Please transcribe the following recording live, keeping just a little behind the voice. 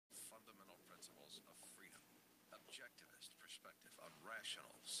perspective on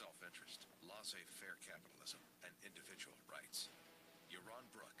rational self-interest, laissez-faire capitalism, and individual rights. Yaron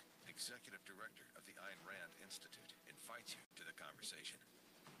Brook, Executive Director of the Ayn Rand Institute, invites you to the conversation.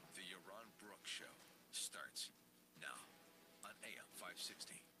 The Yaron Brook Show starts now on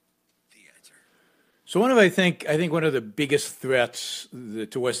AM560 The Answer. So I think one of the biggest threats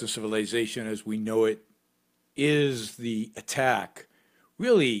to Western civilization as we know it is the attack,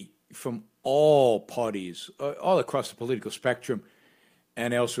 really from all parties, all across the political spectrum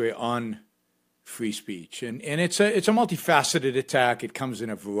and elsewhere, on free speech. And it's a multifaceted attack. It comes in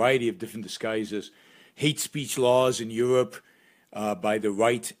a variety of different disguises. Hate speech laws in Europe by the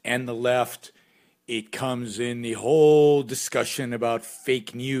right and the left. It comes in the whole discussion about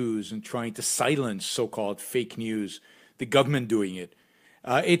fake news and trying to silence so-called fake news, the government doing it.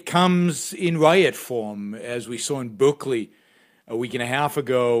 It comes in riot form, as we saw in Berkeley a week and a half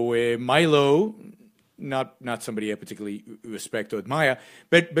ago, where Milo, not somebody I particularly respect or admire,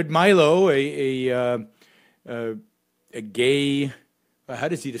 but Milo, a gay, how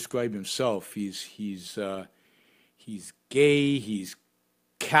does he describe himself? He's gay, he's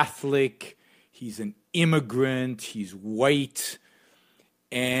Catholic, he's an immigrant, he's white,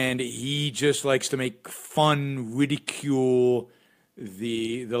 and he just likes to make fun, ridicule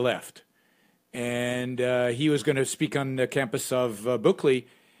the left. And he was going to speak on the campus of Berkeley,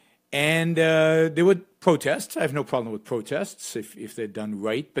 and there were protests. I have no problem with protests if they're done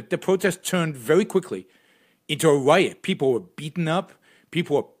right, but the protests turned very quickly into a riot. People were beaten up,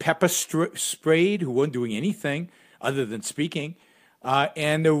 people were pepper sprayed who weren't doing anything other than speaking,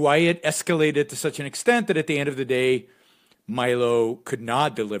 and the riot escalated to such an extent that at the end of the day, Milo could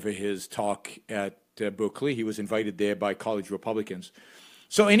not deliver his talk at Berkeley. He was invited there by college Republicans.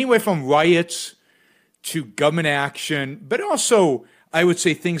 So anywhere from riots to government action, but also I would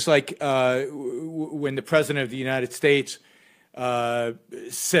say things like when the President of the United States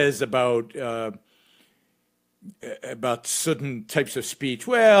says about certain types of speech,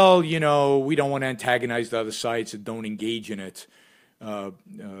 well, you know, we don't want to antagonize the other side, so don't engage in it.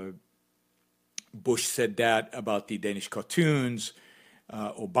 Bush said that about the Danish cartoons.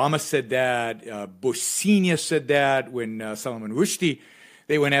 Obama said that. Bush Sr. said that when Salman Rushdie,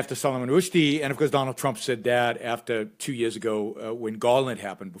 they went after Salman Rushdie. And of course, Donald Trump said that after 2 years ago when Garland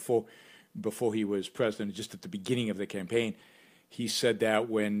happened, before he was president, just at the beginning of the campaign. He said that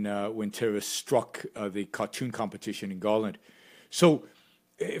when terrorists struck the cartoon competition in Garland. So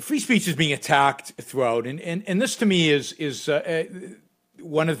free speech is being attacked throughout. And this to me is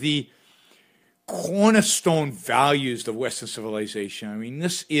one of the cornerstone values of Western civilization. I mean,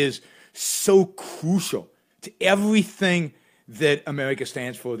 this is so crucial to everything that America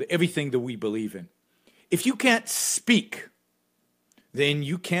stands for, everything that we believe in. If you can't speak, then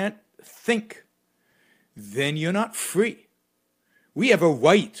you can't think. Then you're not free. We have a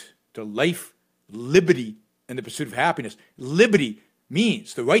right to life, liberty, and the pursuit of happiness. Liberty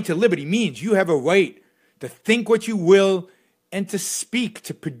means, the right to liberty means you have a right to think what you will and to speak,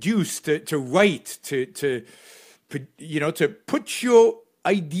 to produce, to write, to put your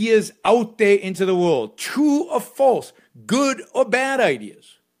ideas out there into the world, true or false, good or bad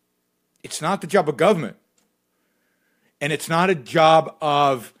ideas. It's not the job of government. And it's not a job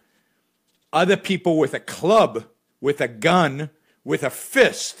of other people with a club, with a gun, with a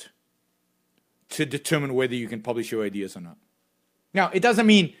fist to determine whether you can publish your ideas or not. Now, it doesn't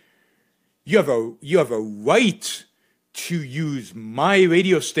mean you have a right to use my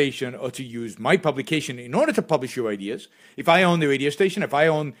radio station or to use my publication in order to publish your ideas. If I own the radio station, if I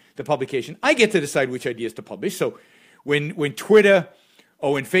own the publication, I get to decide which ideas to publish. So when Twitter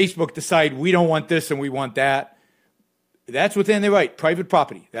or when Facebook decide we don't want this and we want that, that's within their right, private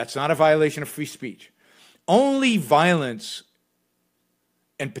property. That's not a violation of free speech. Only violence,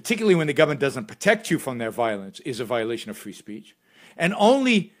 and particularly when the government doesn't protect you from their violence, is a violation of free speech. And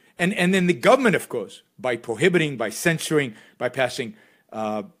then the government, of course, by prohibiting, by censoring, by passing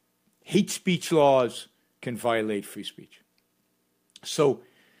hate speech laws, can violate free speech. So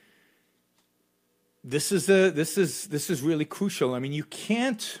this is really crucial. I mean, you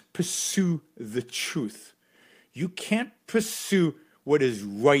can't pursue the truth. You can't pursue what is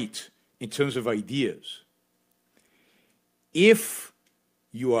right in terms of ideas if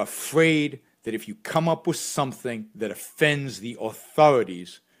you are afraid that if you come up with something that offends the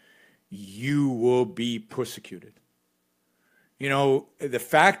authorities, you will be persecuted. You know, the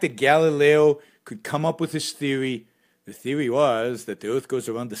fact that Galileo could come up with his theory, the theory was that the earth goes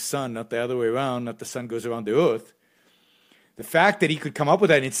around the sun, not the other way around, not the sun goes around the earth. The fact that he could come up with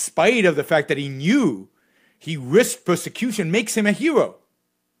that in spite of the fact that he knew he risked persecution makes him a hero.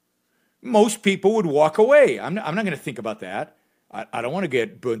 most people would walk away. I'm not going to think about that. I don't want to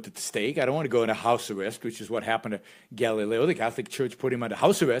get burnt at the stake. I don't want to go into house arrest, which is what happened to Galileo. The Catholic Church put him under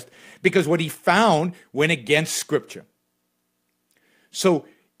house arrest because what he found went against Scripture. So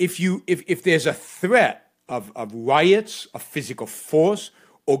if there's a threat of riots, of physical force,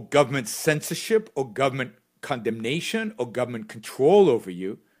 or government censorship, or government condemnation, or government control over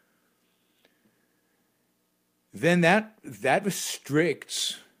you, then that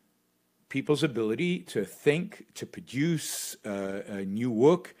restricts people's ability to think, to produce new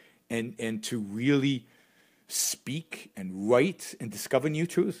work, and to really speak and write and discover new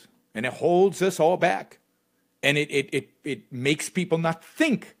truth. And it holds us all back. And it makes people not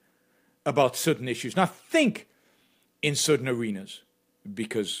think about certain issues, not think in certain arenas,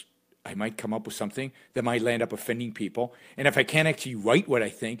 because I might come up with something that might land up offending people. And if I can't actually write what I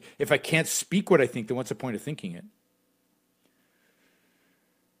think, if I can't speak what I think, then what's the point of thinking it?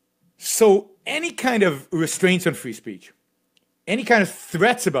 So any kind of restraints on free speech, any kind of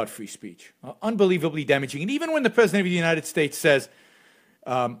threats about free speech are unbelievably damaging. And even when the President of the United States says,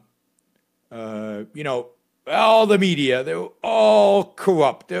 all the media, they're all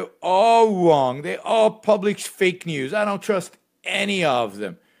corrupt, they're all wrong, they all publish fake news, I don't trust any of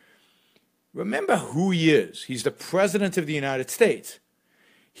them. Remember who he is. He's the President of the United States.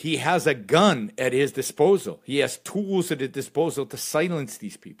 He has a gun at his disposal. He has tools at his disposal to silence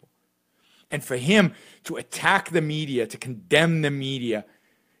these people. And for him to attack the media, to condemn the media,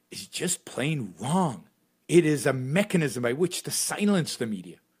 is just plain wrong. It is a mechanism by which to silence the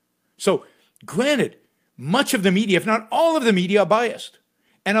media. So, granted, much of the media, if not all of the media, are biased.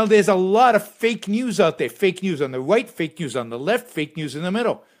 And there's a lot of fake news out there. Fake news on the right, fake news on the left, fake news in the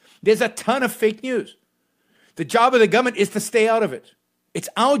middle. There's a ton of fake news. The job of the government is to stay out of it. It's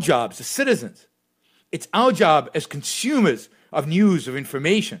our job as citizens. It's our job as consumers of news, of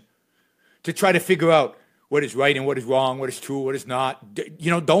information, to try to figure out what is right and what is wrong, what is true, what is not.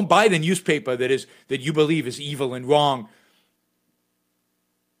 Don't buy the newspaper that you believe is evil and wrong.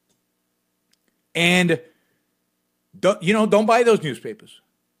 And don't buy those newspapers.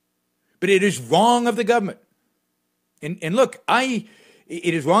 But it is wrong of the government. And look, it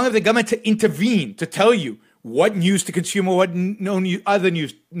is wrong of the government to intervene, to tell you what news to consume or what other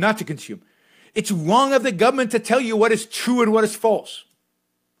news not to consume. It's wrong of the government to tell you what is true and what is false.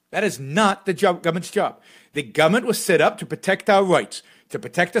 That is not the government's job. The government was set up to protect our rights, to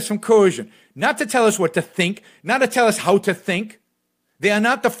protect us from coercion, not to tell us what to think, not to tell us how to think. They are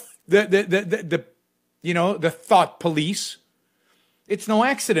not the thought police. It's no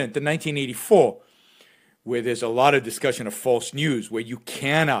accident in 1984, where there's a lot of discussion of false news, where you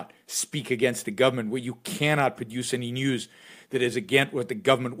cannot speak against the government, where you cannot produce any news that is against what the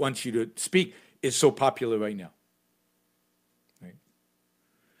government wants you to speak, is so popular right now.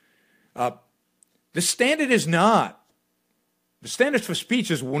 The standard for speech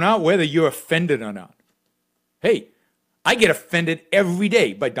is not whether you're offended or not. Hey, I get offended every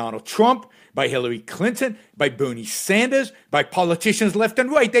day by Donald Trump, by Hillary Clinton, by Bernie Sanders, by politicians left and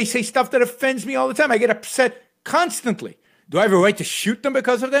right. They say stuff that offends me all the time. I get upset constantly. Do I have a right to shoot them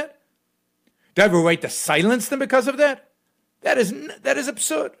because of that? Do I have a right to silence them because of that? That is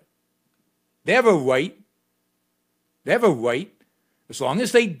absurd. They have a right. They have a right. As long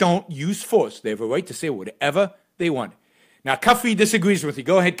as they don't use force, they have a right to say whatever they want. Now, Kafi disagrees with you.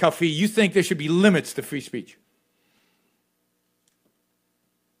 Go ahead, Kafi. You think there should be limits to free speech.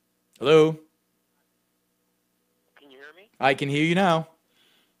 Hello? Can you hear me? I can hear you now.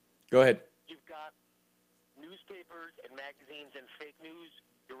 Go ahead. You've got newspapers and magazines and fake news,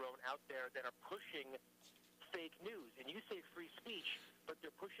 Yaron, out there that are pushing fake news. And you say free speech, but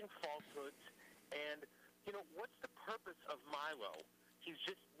they're pushing falsehoods. And, what's the purpose of Milo? He's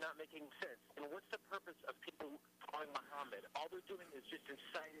just not making sense. And what's the purpose of people calling Muhammad? All they're doing is just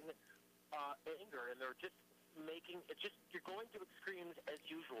inciting anger, and they're just you're going to extremes as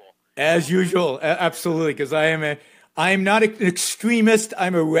usual. As usual, absolutely, because I am not an extremist.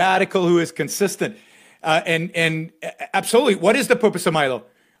 I'm a radical who is consistent. And absolutely, what is the purpose of Milo?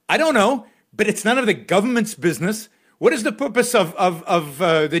 I don't know, but it's none of the government's business. What is the purpose of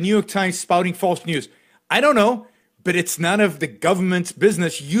the New York Times spouting false news? I don't know, but it's none of the government's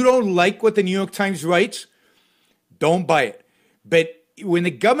business. You don't like what the New York Times writes? Don't buy it. But when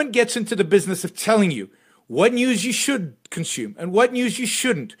the government gets into the business of telling you what news you should consume and what news you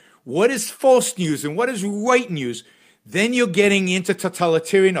shouldn't, what is false news and what is right news, then you're getting into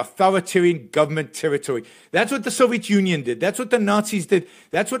totalitarian, authoritarian government territory. That's what the Soviet Union did. That's what the Nazis did.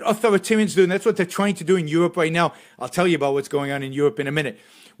 That's what authoritarians do, and that's what they're trying to do in Europe right now. I'll tell you about what's going on in Europe in a minute.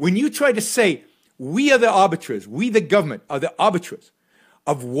 When you try to say, we are the arbiters, we the government are the arbiters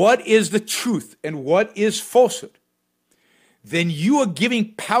of what is the truth and what is falsehood, then you are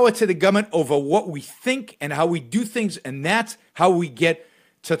giving power to the government over what we think and how we do things, and that's how we get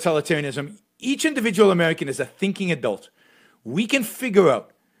totalitarianism. Each individual American is a thinking adult. We can figure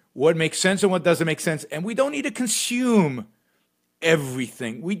out what makes sense and what doesn't make sense, and we don't need to consume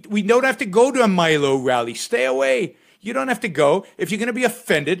everything. We don't have to go to a Milo rally. Stay away. You don't have to go. If you're going to be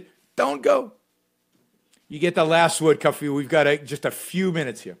offended, don't go. You get the last word, Cuffy. We've got just a few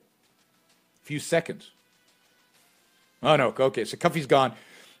minutes here. A few seconds. Oh, no. Okay, so Cuffy's gone,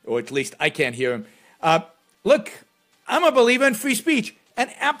 or at least I can't hear him. Look, I'm a believer in free speech, an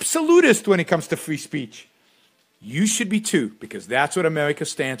absolutist when it comes to free speech. You should be too, because that's what America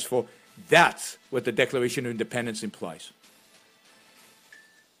stands for. That's what the Declaration of Independence implies.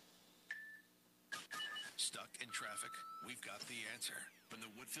 Stuck in traffic? We've got the answer from the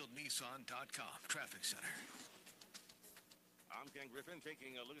WoodfieldNissan.com Traffic Center. I'm Ken Griffin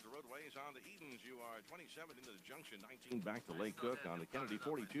taking a look at the roadways on the Edens. You are 27 into the junction, 19 back to Lake Cook on the Kennedy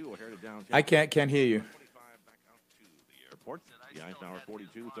 42. We're headed downtown. I can't hear you. 25 back out to the airport. The Eisenhower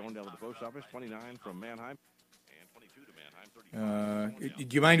 42, Thorndale to the post office, 29 from Manheim, and 22 to Manheim, 35.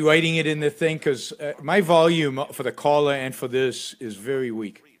 Do you mind writing it in the thing? Because my volume for the caller and for this is very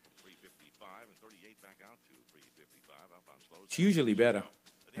weak. 355 and 38 back out to 355 up on slows. It's usually better.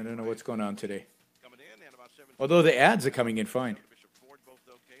 I don't know what's going on today. Coming in and about 17. Although the ads are coming in fine. Bishop Ford, both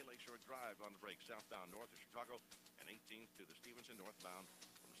okay. Lakeshore Drive on the break, southbound north of Chicago, and 18th to the Stevenson, northbound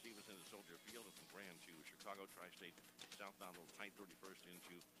from Stevenson to Soldier Field, and from Grand to Chicago, Tri-State, southbound, a little tight, 31st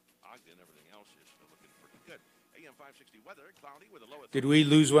into Ogden. Everything else is looking pretty good. AM560 weather, cloudy with a low. Did we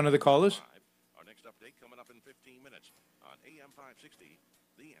lose one of the callers? Our next update coming up in 15 minutes on AM560,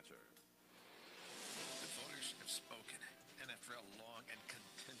 The Answer. The voters have spoken, and after a long and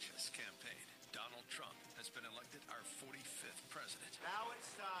contentious campaign, Donald Trump has been elected our 45th president. Now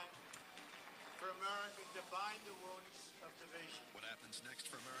it's time for America to bind the wounds of division. What happens next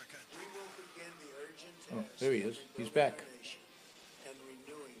for America? We will begin the urgent Oh, task there he is. of He's back. rebuilding our nation and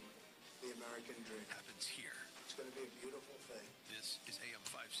renewing the American dream. Happens here. It's going to be a beautiful thing. This is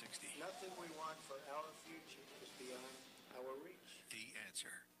AM560, Nothing we want for our future is beyond our reach. The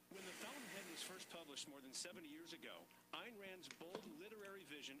Answer. When The Fountainhead was first published more than 70 years ago, Ayn Rand's bold literary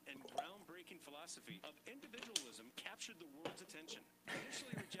vision and groundbreaking philosophy of individualism captured the world's attention.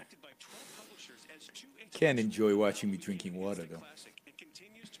 Initially rejected by 12 publishers as too Can't enjoy watching me drinking water, though. classic, it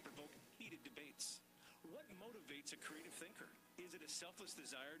continues to provoke heated debates. What motivates a creative thinker? Is it a selfless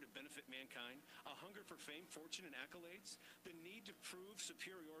desire to benefit mankind, a hunger for fame, fortune, and accolades, the need to prove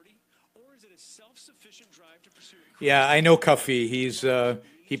superiority, or is it a self-sufficient drive to pursue? Yeah, I know Cuffy.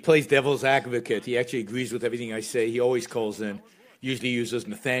 He plays devil's advocate. He actually agrees with everything I say. He always calls in. Usually uses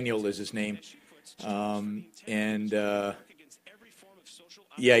Nathaniel as his name.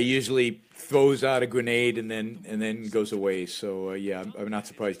 Yeah, he usually throws out a grenade and then goes away. So yeah, I'm not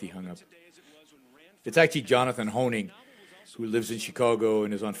surprised he hung up. It's actually Jonathan Hoenig, who lives in Chicago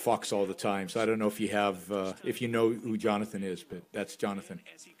and is on Fox all the time. So I don't know if you know who Jonathan is, but that's Jonathan.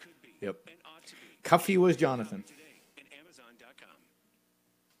 Yep. Cuffy was Jonathan. And Amazon.com.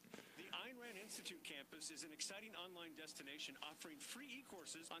 The Ayn Rand Institute campus is an exciting online destination offering free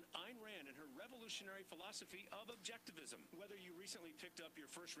e-courses on Ayn Rand and her revolutionary philosophy of Objectivism. Whether you recently picked up your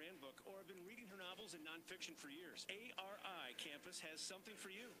first Rand book or have been reading her novels and nonfiction for years, ARI campus has something for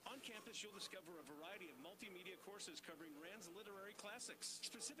you. On campus, you'll discover a variety of multimedia courses covering Rand's literary classics,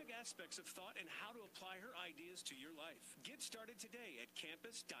 specific aspects of thought, and how to apply her ideas to your life. Get started today at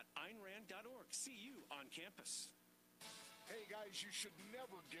campus.aynrand.org. See you on campus. Hey guys, you should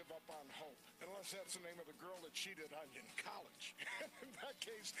never give up on hope, unless that's the name of the girl that cheated on you in college. In that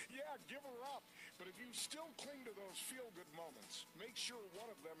case, yeah, give her up. But if you still cling to those feel-good moments, make sure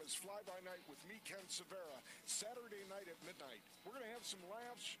one of them is Fly By Night with me, Ken Severa, Saturday night at midnight. We're going to have some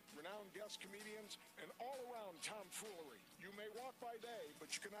laughs, renowned guest comedians, and all-around tomfoolery. You may walk by day,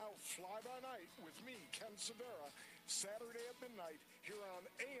 but you can now fly by night with me, Ken Severa, Saturday at midnight, here on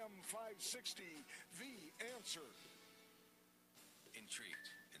AM560, The Answer. Intrigued,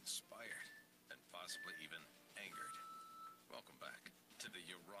 inspired, and possibly even angered. Welcome back to the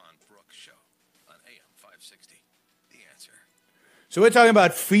Yaron Brook Show on AM560, The Answer. So we're talking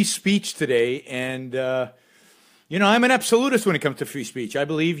about free speech today, and I'm an absolutist when it comes to free speech. I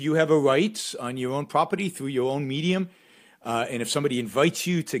believe you have a right on your own property through your own medium, and if somebody invites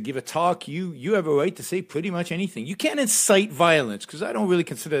you to give a talk, you have a right to say pretty much anything. You can't incite violence, because I don't really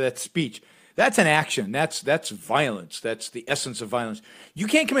consider that speech. That's an action. That's violence. That's the essence of violence. You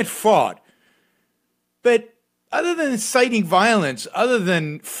can't commit fraud. But other than inciting violence, other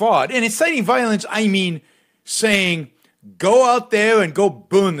than fraud, and inciting violence, I mean saying go out there and go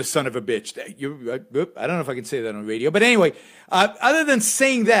burn the son of a bitch. I don't know if I can say that on radio, but anyway, other than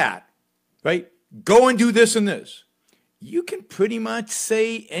saying that, right, go and do this and this, you can pretty much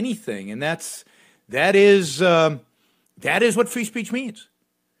say anything, and that is what free speech means.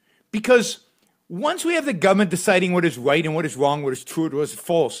 Because once we have the government deciding what is right and what is wrong, what is true and what is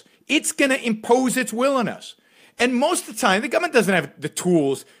false, it's going to impose its will on us. And most of the time, the government doesn't have the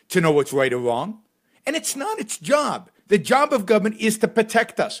tools to know what's right or wrong. And it's not its job. The job of government is to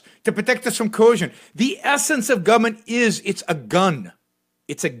protect us from coercion. The essence of government is it's a gun.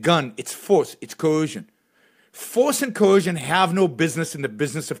 It's a gun. It's force. It's coercion. Force and coercion have no business in the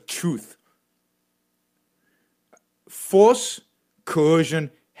business of truth. Force,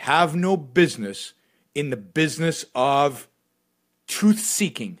 coercion have no business in the business of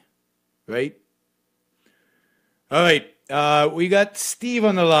truth-seeking, right? All right, we got Steve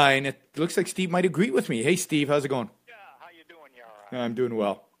on the line. It looks like Steve might agree with me. Hey, Steve, how's it going? Yeah, how you doing, Yaron? I'm doing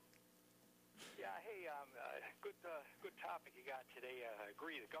well. Yeah, hey, good topic you got today. I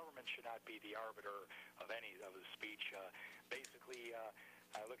agree the government should not be the arbiter of any of the speech. Basically,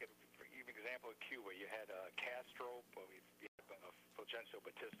 I look at, for even example, in Cuba, you had Castro, you had Fulgencio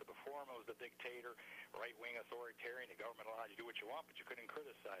Batista before him, was the dictator, right-wing authoritarian. The government allowed you to do what you want, but you couldn't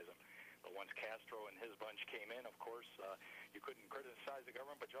criticize him. But once Castro and his bunch came in, of course, you couldn't criticize the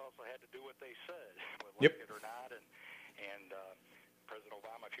government, but you also had to do what they said, whether like it or not. And President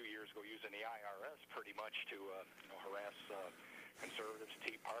Obama a few years ago using the IRS pretty much to harass conservatives,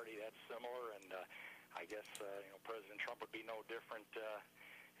 Tea Party, that's similar. And I guess President Trump would be no different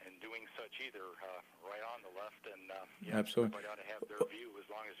in doing such either, right on the left. And absolutely, everybody ought to have their view as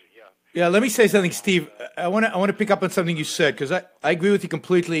long as Yeah, let me say something, Steve. I want to pick up on something you said, because I agree with you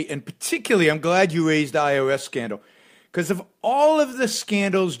completely, and particularly I'm glad you raised the IRS scandal, because of all of the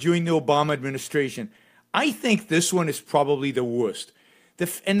scandals during the Obama administration, I think this one is probably the worst.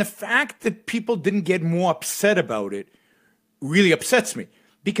 And the fact that people didn't get more upset about it really upsets me,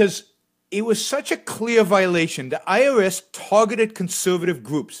 because it was such a clear violation. The IRS targeted conservative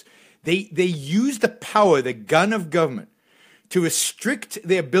groups. They used the power, the gun of government, to restrict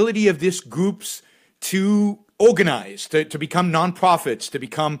the ability of these groups to organize, to become nonprofits, to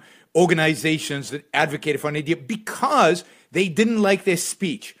become organizations that advocated for an idea, because they didn't like their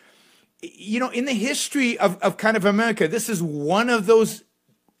speech. In the history of kind of America, this is one of those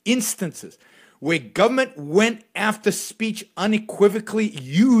instances where government went after speech unequivocally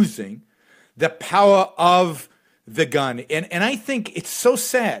using the power of the gun. And I think it's so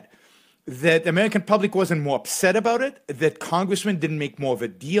sad that the American public wasn't more upset about it, that congressmen didn't make more of a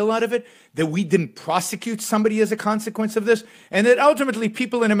deal out of it, that we didn't prosecute somebody as a consequence of this, and that ultimately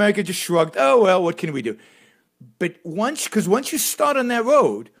people in America just shrugged, oh, well, what can we do? But once you start on that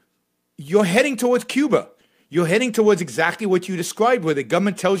road, you're heading towards Cuba. You're heading towards exactly what you described, where the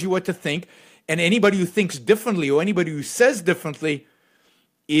government tells you what to think, and anybody who thinks differently or anybody who says differently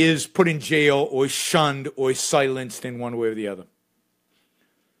is put in jail or shunned or silenced in one way or the other.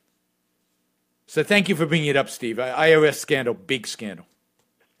 So thank you for bringing it up, Steve. IRS scandal, big scandal.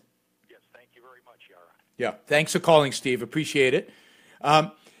 Yes, thank you very much, Yaron. Yeah, thanks for calling, Steve. Appreciate it.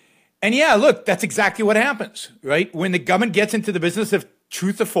 And yeah, look, that's exactly what happens, right? When the government gets into the business of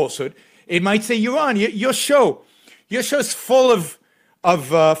truth or falsehood, it might say, Yaron, your show's full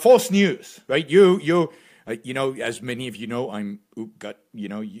of false news, right? As many of you know, I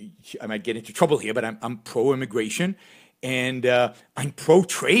might get into trouble here, but I'm pro-immigration, and I'm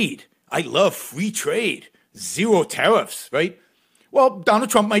pro-trade. I love free trade, zero tariffs, right? Well, Donald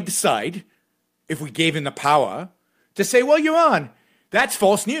Trump might decide, if we gave him the power, to say, well, Yaron, that's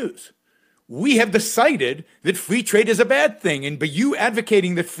false news. We have decided that free trade is a bad thing, and by you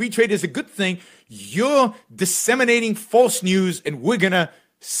advocating that free trade is a good thing, you're disseminating false news, and we're going to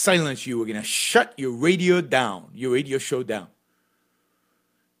silence you. We're going to shut your radio show down.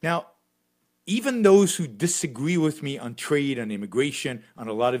 Now, even those who disagree with me on trade, on immigration, on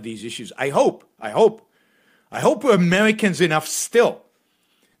a lot of these issues, I hope we're Americans enough still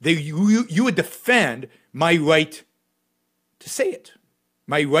that you would defend my right to say it,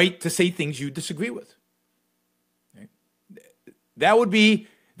 my right to say things you disagree with. Okay? That would be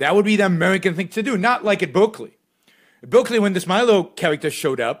the American thing to do, not like at Berkeley. At Berkeley, when this Milo character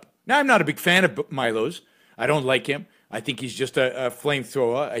showed up, now I'm not a big fan of Milo's. I don't like him. I think he's just a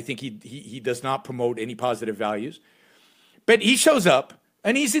flamethrower. I think he does not promote any positive values. But he shows up,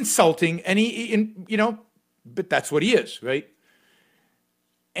 and he's insulting, and but that's what he is, right?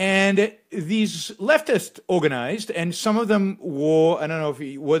 And these leftists organized, and some of them wore, I don't know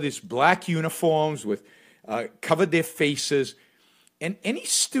if wore these black uniforms with covered their faces, And any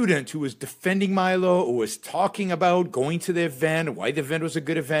student who was defending Milo or was talking about going to the event, why the event was a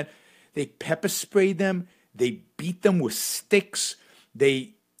good event, they pepper sprayed them. They beat them with sticks.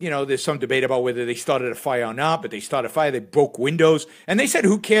 They, there's some debate about whether they started a fire or not, but they started a fire. They broke windows. And they said,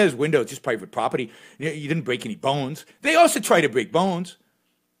 who cares? Windows, just private property. You didn't break any bones. They also tried to break bones.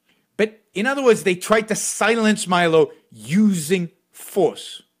 But in other words, they tried to silence Milo using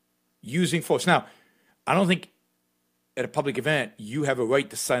force. Using force. Now, I don't think at a public event you have a right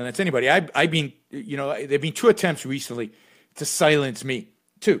to silence anybody. I've been, there have been 2 attempts recently to silence me.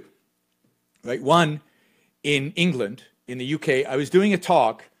 2. Right? One, in England, in the UK, I was doing a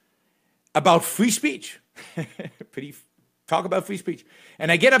talk about free speech. Talk about free speech.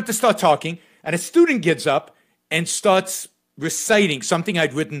 And I get up to start talking, and a student gets up and starts reciting something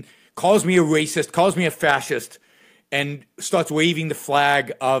I'd written, calls me a racist, calls me a fascist, and starts waving the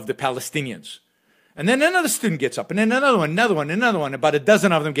flag of the Palestinians. And then another student gets up, and then another one. About a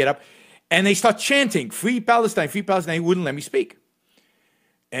dozen of them get up, and they start chanting, Free Palestine, Free Palestine. He wouldn't let me speak.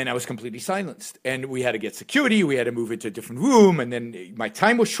 And I was completely silenced. And we had to get security. We had to move into a different room. And then my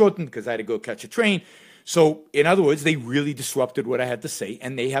time was shortened because I had to go catch a train. So, in other words, they really disrupted what I had to say.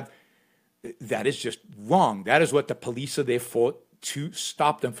 And that is just wrong. That is what the police are there for, to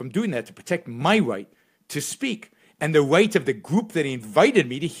stop them from doing that, to protect my right to speak and the right of the group that invited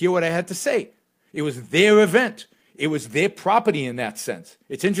me to hear what I had to say. It was their event. It was their property in that sense.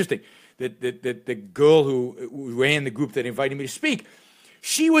 It's interesting that the girl who ran the group that invited me to speak,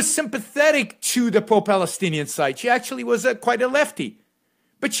 she was sympathetic to the pro-Palestinian side. She actually was quite a lefty.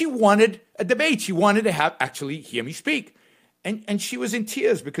 But she wanted a debate. She wanted to actually hear me speak. And she was in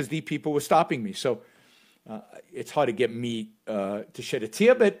tears because the people were stopping me. So it's hard to get me to shed a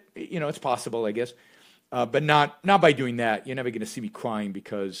tear, but it's possible, I guess. But not by doing that. You're never going to see me crying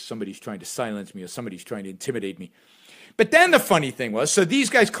because somebody's trying to silence me or somebody's trying to intimidate me. But then the funny thing was, so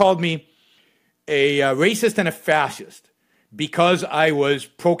these guys called me a racist and a fascist because I was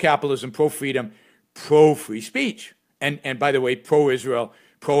pro-capitalism, pro-freedom, pro-free speech. And by the way, pro-Israel,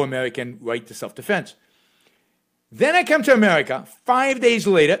 pro-American right to self-defense. Then I come to America 5 days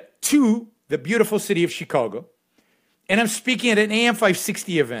later to the beautiful city of Chicago, and I'm speaking at an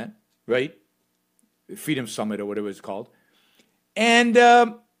AM560 event, right? Freedom Summit or whatever it's called. And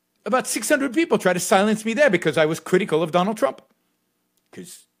about 600 people tried to silence me there because I was critical of Donald Trump.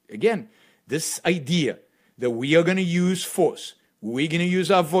 Because, again, this idea that we are going to use force, we're going to use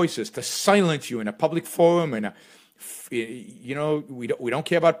our voices to silence you in a public forum, and we don't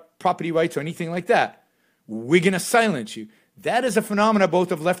care about property rights or anything like that. We're going to silence you. That is a phenomenon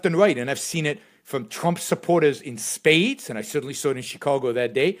both of left and right, and I've seen it from Trump supporters in spades, and I certainly saw it in Chicago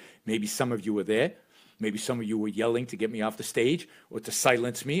that day. Maybe some of you were there. Maybe some of you were yelling to get me off the stage or to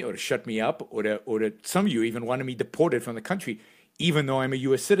silence me or to shut me up or to some of you even wanted me deported from the country, even though I'm a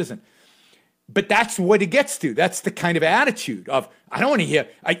U.S. citizen. But that's what it gets to. That's the kind of attitude of, I don't want to hear,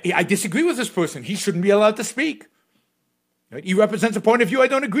 I disagree with this person. He shouldn't be allowed to speak. Right? He represents a point of view I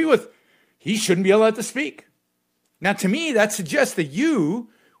don't agree with. He shouldn't be allowed to speak. Now, to me, that suggests that you,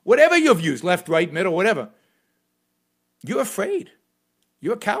 whatever your views, left, right, middle, whatever, you're afraid.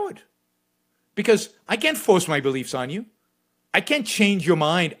 You're a coward. Because I can't force my beliefs on you. I can't change your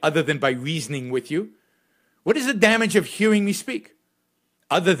mind other than by reasoning with you. What is the damage of hearing me speak?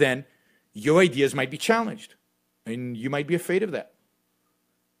 Other than your ideas might be challenged. And you might be afraid of that.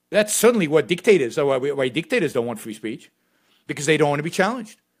 That's certainly what dictators, or why dictators don't want free speech. Because they don't want to be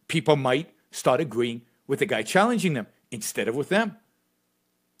challenged. People might start agreeing with the guy challenging them instead of with them.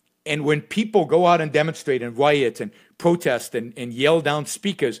 And when people go out and demonstrate and riot and protest and yell down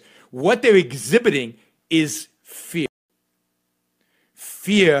speakers, what they're exhibiting is fear.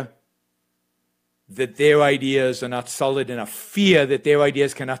 Fear that their ideas are not solid enough. Fear that their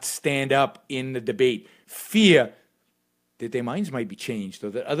ideas cannot stand up in the debate. Fear that their minds might be changed or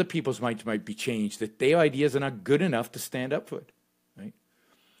that other people's minds might be changed, that their ideas are not good enough to stand up for it. Right?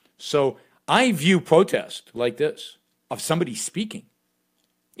 So I view protest like this, of somebody speaking.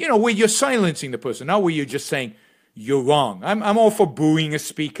 Where you're silencing the person, not where you're just saying, you're wrong. I'm all for booing a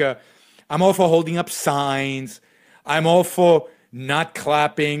speaker. I'm all for holding up signs. I'm all for not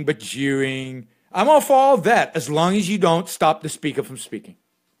clapping but jeering. I'm all for all that as long as you don't stop the speaker from speaking.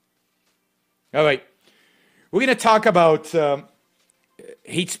 All right. We're going to talk about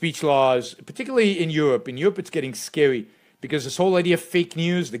hate speech laws, particularly in Europe. In Europe, it's getting scary because this whole idea of fake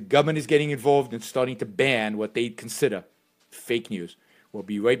news, the government is getting involved and starting to ban what they consider fake news. We'll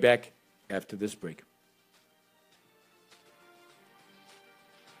be right back after this break.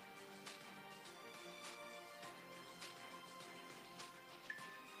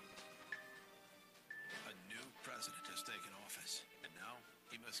 A new president has taken office, and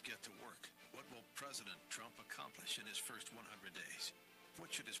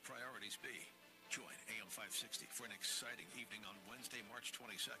always be. Join AM560 for an exciting evening on Wednesday, March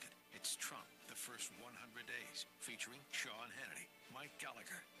 22nd. It's Trump, the first 100 days, featuring Sean Hannity, Mike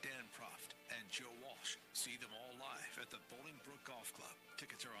Gallagher, Dan Proft, and Joe Walsh. See them all live at the Bolingbrook Golf Club.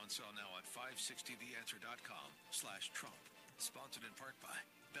 Tickets are on sale now at 560theanswer.com/Trump. Sponsored in part by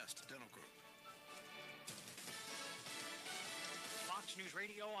Best Dental Group. Fox News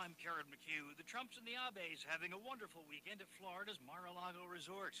Radio, I'm Karen McHugh. The Trumps and the Abes having a wonderful weekend at Florida's Mar-a-Lago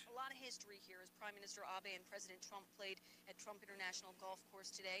Resort. A lot of history here as Prime Minister Abe and President Trump played at Trump International Golf Course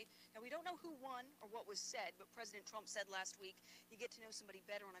today. Now, we don't know who won or what was said, but President Trump said last week, you get to know somebody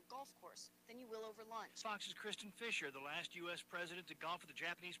better on a golf course than you will over lunch. Fox's Kristen Fisher, the last U.S. president to golf with the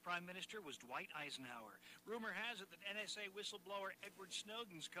Japanese Prime Minister, was Dwight Eisenhower. Rumor has it that NSA whistleblower Edward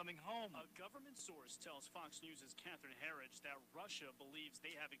Snowden's coming home. A government source tells Fox News' Catherine Herridge that Russia believes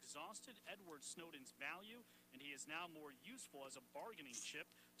they have exhausted Edward Snowden's value, and he is now more useful as a bargaining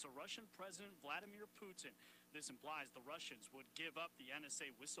chip to Russian President Vladimir Putin. This implies the Russians would give up the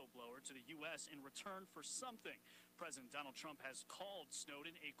NSA whistleblower to the U.S. in return for something. President Donald Trump has called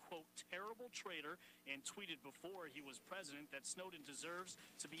Snowden a, quote, terrible traitor, and tweeted before he was president that Snowden deserves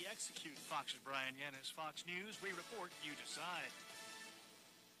to be executed. Fox's Brian Yanis, Fox News. We report, you decide.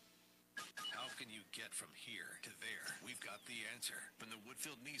 How can you get from here to there? We've got the answer from the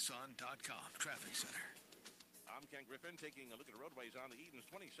WoodfieldNissan.com Traffic Center. I'm Ken Griffin taking a look at the roadways on the Edens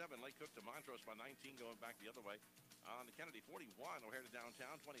 27, Lake Cook to Montrose by 19 going back the other way. On the Kennedy 41, O'Hare to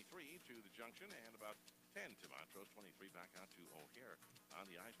downtown, 23 to the junction, and about 10 to Montrose, 23 back out to O'Hare. On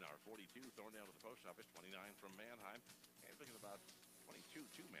the Eisenhower 42, Thorndale to the post office, 29 from Manheim, and looking about 22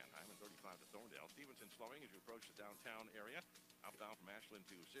 to Manheim and 35 to Thorndale. Stevenson slowing as you approach the downtown area. Outbound from Ashland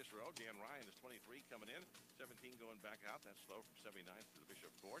to Cicero. Dan Ryan is 23 coming in, 17 going back out. That's slow from 79th to the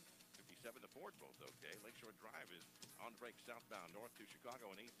Bishop Ford. 57 to Ford, both okay. Lakeshore Drive is on the break southbound north to Chicago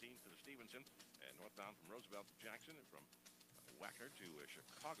and 18 to the Stevenson. And northbound from Roosevelt to Jackson and from Wacker to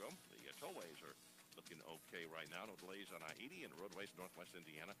Chicago. The tollways are looking okay right now. No delays on I-80, and the roadways in northwest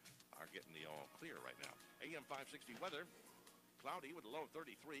Indiana are getting the all clear right now. AM560 weather. Cloudy with a low of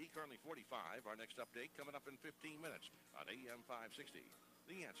 33, currently 45. Our next update coming up in 15 minutes on AM560.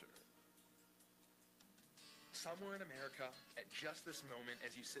 The Answer. Somewhere in America, at just this moment,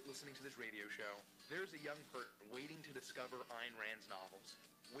 as you sit listening to this radio show, there's a young person waiting to discover Ayn Rand's novels,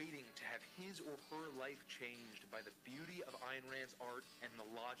 waiting to have his or her life changed by the beauty of Ayn Rand's art and the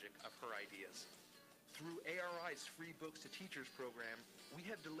logic of her ideas. Through ARI's Free Books to Teachers program, we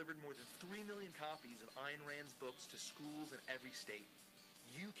have delivered more than 3 million copies of Ayn Rand's books to schools in every state.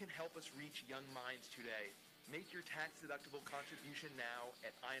 You can help us reach young minds today. Make your tax-deductible contribution now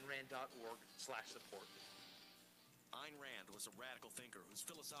at AynRand.org/support. Ayn Rand was a radical thinker whose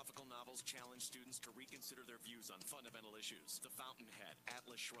philosophical novels challenged students to reconsider their views on fundamental issues. The Fountainhead,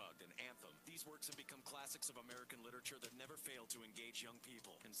 Atlas Shrugged, and Anthem. These works have become classics of American literature that never fail to engage young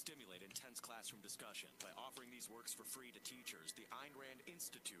people and stimulate intense classroom discussion. By offering these works for free to teachers, the Ayn Rand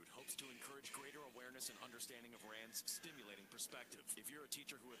Institute hopes to encourage greater awareness and understanding of Rand's stimulating perspective. If you're a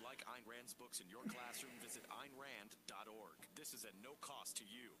teacher who would like Ayn Rand's books in your classroom, visit AynRand.org. This is at no cost to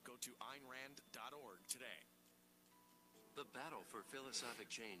you. Go to AynRand.org today. The battle for philosophic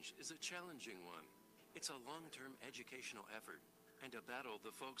change is a challenging one. It's a long-term educational effort, and a battle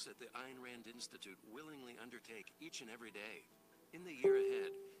the folks at the Ayn Rand Institute willingly undertake each and every day. In the year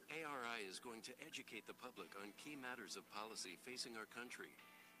ahead, ARI is going to educate the public on key matters of policy facing our country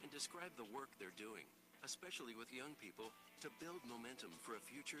and describe the work they're doing, especially with young people, to build momentum for a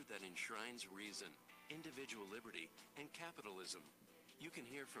future that enshrines reason, individual liberty, and capitalism. You can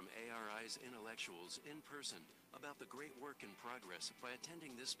hear from ARI's intellectuals in person about the great work in progress by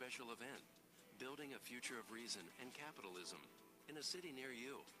attending this special event, Building a Future of Reason and Capitalism, in a city near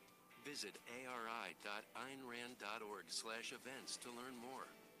you. Visit ari.aynrand.org/events to learn more.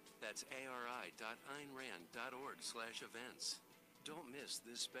 That's ari.aynrand.org/events. Don't miss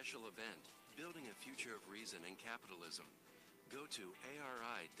this special event, Building a Future of Reason and Capitalism. Go to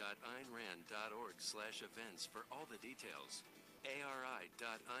ari.aynrand.org/events for all the details.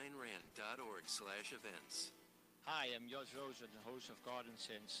 ari.aynrand.org/events. Hi, I'm Jos Rosen, host of Garden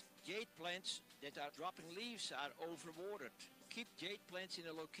Sense. Jade plants that are dropping leaves are overwatered. Keep jade plants in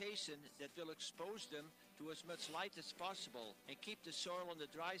a location that will expose them to as much light as possible and keep the soil on the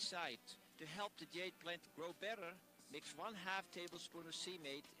dry side. To help the jade plant grow better, mix 1/2 tablespoon of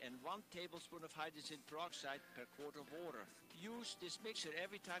CMate and 1 tablespoon of hydrogen peroxide per quart of water. use this mixer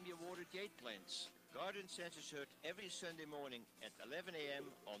every time you water jade plants. Garden Sense is heard every Sunday morning at 11 a.m.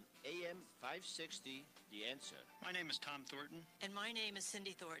 on AM560 The Answer. My name is Tom Thornton. And my name is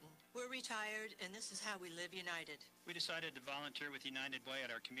Cindy Thornton. We're retired, and this is how we live united. We decided to volunteer with United Way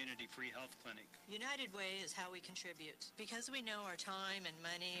at our community free health clinic. United Way is how we contribute, because we know our time and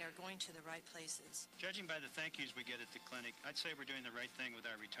money are going to the right places. Judging by the thank yous we get at the clinic, I'd say we're doing the right thing with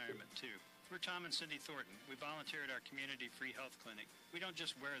our retirement, too. We're Tom and Cindy Thornton. We volunteer at our community free health clinic. We don't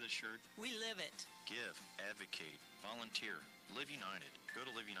just wear the shirt. We live it. Give, advocate, volunteer, live united. Go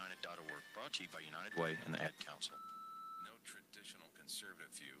to liveunited.org. Brought to you by United Way and the Ad Council. No traditional conservative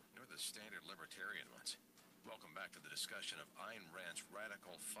view, nor the standard libertarian ones. Welcome back to the discussion of Ayn Rand's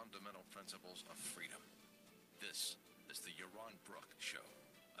radical fundamental principles of freedom. This is the Yaron Brook Show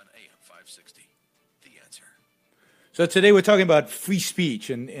on AM560. The Answer. So today we're talking about free speech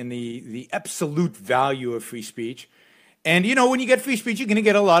and the absolute value of free speech. And, you know, when you get free speech, you're going to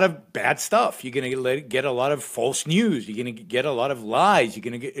get a lot of bad stuff. You're going to get a lot of false news. You're going to get a lot of lies. You're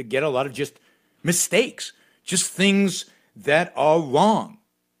going to get a lot of just mistakes, just things that are wrong.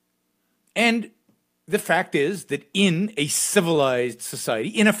 And the fact is that in a civilized society,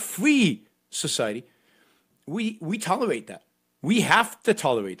 in a free society, we tolerate that. We have to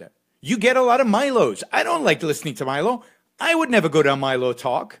tolerate that. You get a lot of Milos. I don't like listening to Milo. I would never go to a Milo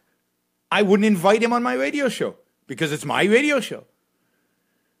talk. I wouldn't invite him on my radio show because it's my radio show.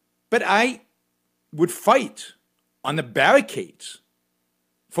 But I would fight on the barricades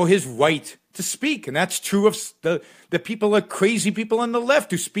for his right to speak. And that's true of the people, the crazy people on the left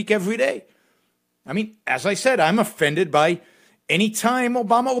who speak every day. I mean, as I said, I'm offended by any time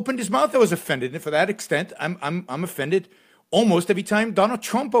Obama opened his mouth, I was offended. And for that extent, I'm offended almost every time Donald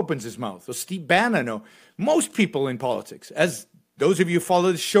Trump opens his mouth, or Steve Bannon, or most people in politics. As those of you who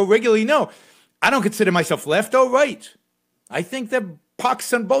follow the show regularly know, I don't consider myself left or right. I think there are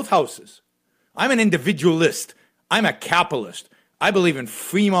pucks on both houses. I'm an individualist. I'm a capitalist. I believe in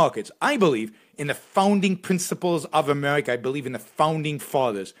free markets. I believe in the founding principles of America. I believe in the founding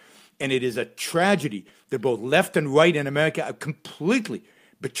fathers. And it is a tragedy that both left and right in America have completely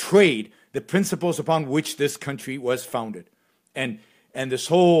betrayed the principles upon which this country was founded. And this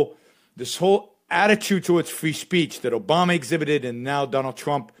whole attitude towards free speech that Obama exhibited and now Donald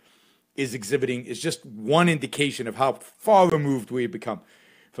Trump is exhibiting is just one indication of how far removed we have become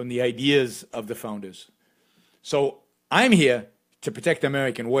from the ideas of the founders. So I'm here to protect the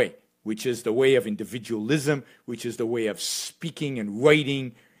American way, which is the way of individualism, which is the way of speaking and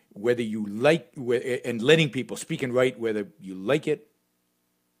writing, whether you like, and letting people speak and write, whether you like it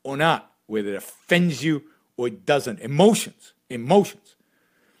or not, whether it offends you or it doesn't. Emotions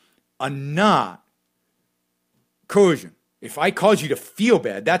are not coercion. If I cause you to feel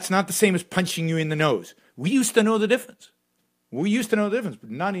bad, that's not the same as punching you in the nose. We used to know the difference. But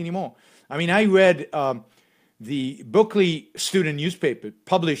not anymore. I mean, I read the Berkeley student newspaper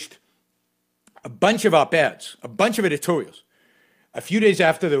published a bunch of op-eds, a bunch of editorials, a few days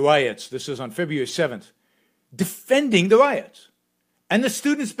after the riots. This was on February 7th, defending the riots. And the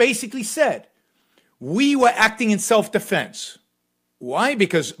students basically said, we were acting in self-defense. Why?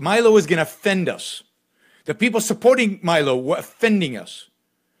 Because Milo was going to offend us. The people supporting Milo were offending us.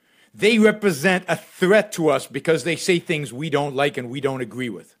 They represent a threat to us because they say things we don't like and we don't agree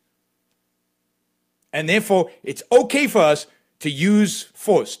with. And therefore, it's okay for us to use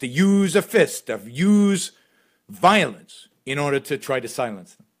force, to use a fist, to use violence in order to try to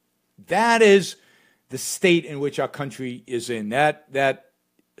silence them. That is the state in which our country is in. That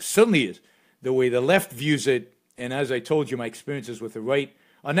certainly is the way the left views it. And as I told you, my experiences with the right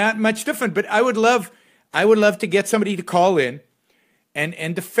are not much different. But I would love to get somebody to call in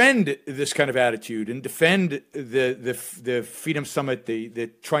and defend this kind of attitude and defend the Freedom Summit, the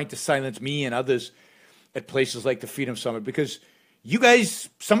trying to silence me and others at places like the Freedom Summit, because you guys,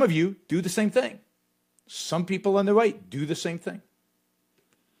 some of you, do the same thing. Some people on the right do the same thing.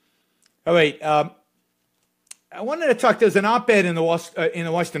 All right. I wanted to talk. There's an op-ed in the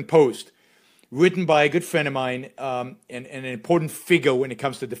Washington Post written by a good friend of mine and an important figure when it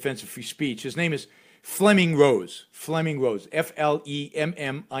comes to defense of free speech. His name is Fleming Rose. Fleming Rose. F-L-E-M-M-I-N-G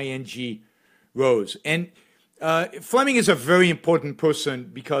Rose. And Fleming is a very important person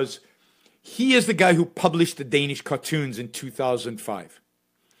because he is the guy who published the Danish cartoons in 2005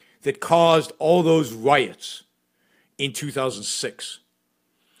 that caused all those riots in 2006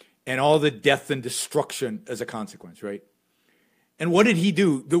 and all the death and destruction as a consequence, right? And what did he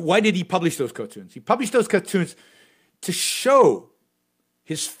do? Why did he publish those cartoons? He published those cartoons to show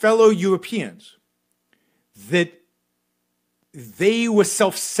his fellow Europeans that they were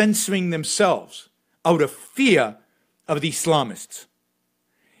self-censoring themselves out of fear of the Islamists,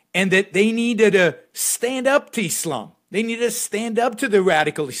 and that they needed to stand up to Islam. They needed to stand up to the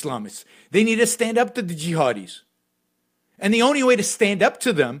radical Islamists. They needed to stand up to the jihadis. And the only way to stand up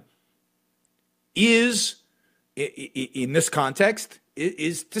to them is, in this context,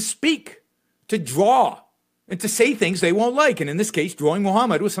 is to speak, to draw, and to say things they won't like. And in this case, drawing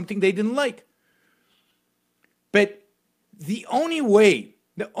Muhammad was something they didn't like. But the only way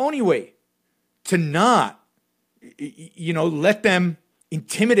to not, let them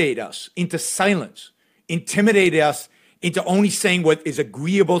intimidate us into silence, intimidate us into only saying what is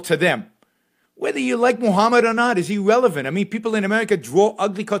agreeable to them, whether you like Muhammad or not, is irrelevant. I mean, people in America draw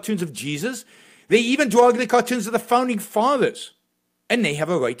ugly cartoons of Jesus. They even draw ugly cartoons of the founding fathers. And they have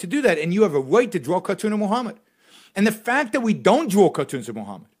a right to do that. And you have a right to draw a cartoon of Muhammad. And the fact that we don't draw cartoons of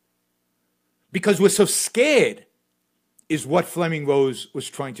Muhammad because we're so scared is what Fleming Rose was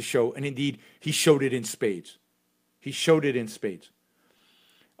trying to show. And indeed, he showed it in spades. He showed it in spades.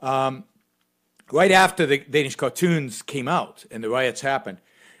 Right after the Danish cartoons came out and the riots happened,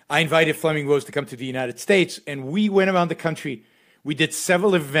 I invited Fleming Rose to come to the United States, and we went around the country. We did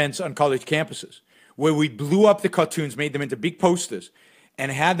several events on college campuses where we blew up the cartoons, made them into big posters,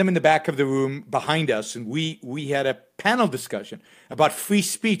 and had them in the back of the room behind us. And we had a panel discussion about free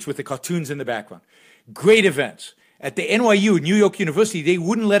speech with the cartoons in the background. Great events. At the NYU, New York University, they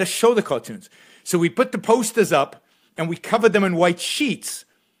wouldn't let us show the cartoons. So we put the posters up, and we covered them in white sheets,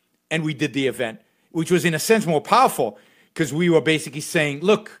 and we did the event, which was in a sense more powerful because we were basically saying,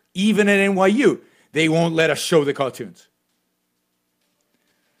 look, even at NYU, they won't let us show the cartoons.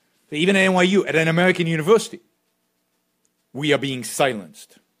 So even at NYU, at an American university, we are being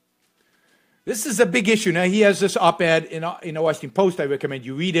silenced. This is a big issue. Now, he has this op-ed in the Washington Post. I recommend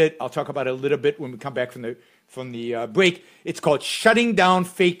you read it. I'll talk about it a little bit when we come back from the break. It's called Shutting Down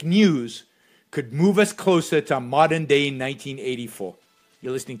Fake News Could Move Us Closer to Modern Day 1984.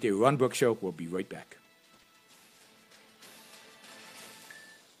 You're listening to Yaron Brook Show. We'll be right back.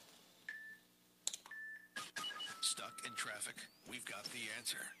 Stuck in traffic? We've got the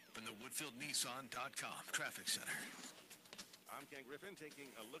answer from the WoodfieldNissan.com Traffic Center. I'm Ken Griffin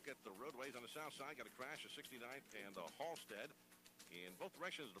taking a look at the roadways on the south side. Got a crash at 69th and Halstead. In both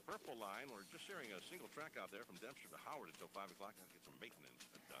directions of the purple line, we're just sharing a single track out there from Dempster to Howard until 5 o'clock. Got to get some maintenance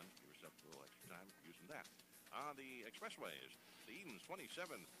done. Give yourself a little extra time using that. On the expressways, the Edens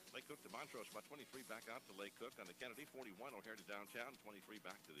 27, Lake Cook to Montrose, about 23 back out to Lake Cook. On the Kennedy, 41 O'Hare to downtown, 23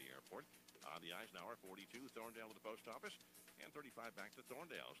 back to the airport. On the Eisenhower, 42 Thorndale to the post office, and 35 back to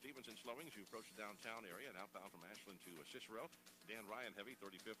Thorndale. Stevenson slowing as you approach the downtown area and outbound from Ashland to Cicero. Dan Ryan heavy,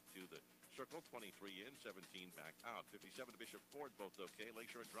 35th to the Circle, 23 in, 17 back out. 57 to Bishop Ford, both okay.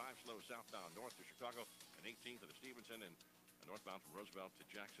 Lakeshore Drive slow southbound north to Chicago, and 18th to the Stevenson, and northbound from Roosevelt to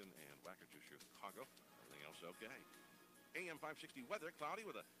Jackson and Wacker to Chicago. Everything else okay. AM560 weather, cloudy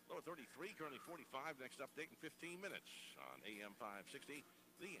with a low of 33, currently 45. Next update in 15 minutes on AM560,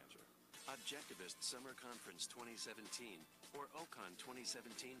 The Answer. Objectivist Summer Conference 2017, or OCON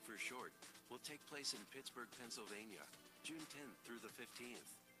 2017 for short, will take place in Pittsburgh, Pennsylvania, June 10th through the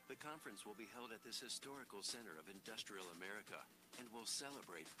 15th. The conference will be held at this historical center of industrial America and will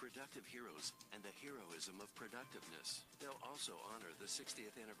celebrate productive heroes and the heroism of productiveness. They'll also honor the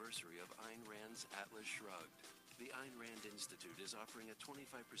 60th anniversary of Ayn Rand's Atlas Shrugged. The Ayn Rand Institute is offering a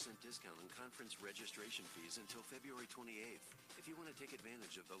 25% discount on conference registration fees until February 28th. If you want to take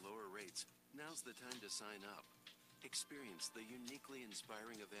advantage of the lower rates, now's the time to sign up. Experience the uniquely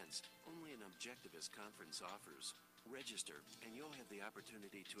inspiring events only an Objectivist conference offers. Register, and you'll have the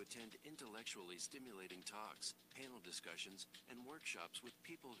opportunity to attend intellectually stimulating talks, panel discussions, and workshops with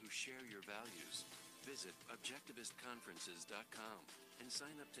people who share your values. Visit objectivistconferences.com and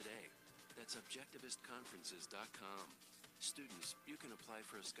sign up today. That's objectivistconferences.com. Students, you can apply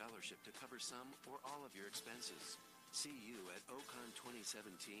for a scholarship to cover some or all of your expenses. See you at OCON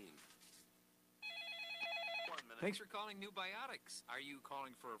 2017. Thanks for calling New Biotics. Are you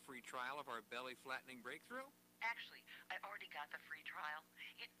calling for a free trial of our belly flattening breakthrough? Actually, I already got the free trial.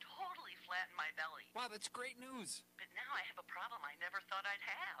 It totally flattened my belly. Wow, that's great news. But now I have a problem I never thought I'd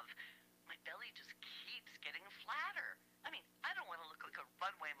have. My belly just keeps getting flatter. I mean, I don't want to look like a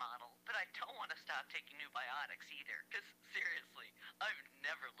runway model, but I don't want to stop taking New Biotics either. Because seriously, I've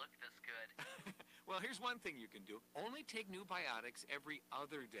never looked this good. Well, here's one thing you can do. Only take New Biotics every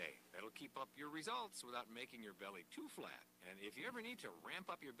other day. That'll keep up your results without making your belly too flat. And if you ever need to ramp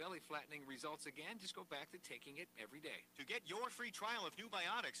up your belly flattening results again, just go back to taking it every day. To get your free trial of New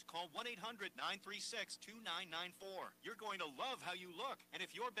Biotics, call 1-800-936-2994. You're going to love how you look. And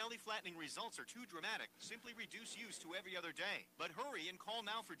if your belly flattening results are too dramatic, simply reduce use to every other day. But hurry and call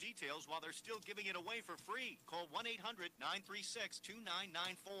now for details while they're still giving it away for free. Call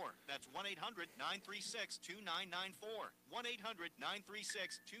 1-800-936-2994. That's 1-800-936-2994.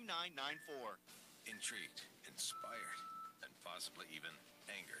 1-800-936-2994. Intrigued, inspired, and possibly even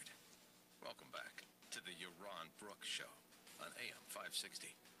angered. Welcome back to the Yaron Brook Show on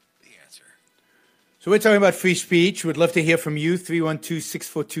AM560 The Answer. So we're talking about free speech. We'd love to hear from you,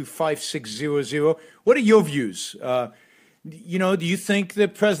 312-642-5600. What are your views? Do you think the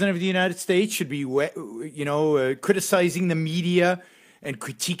President of the United States should be, criticizing the media and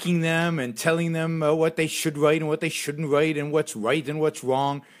critiquing them and telling them what they should write and what they shouldn't write and what's right and what's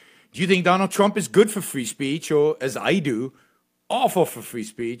wrong? Do you think Donald Trump is good for free speech, or, as I do, awful for free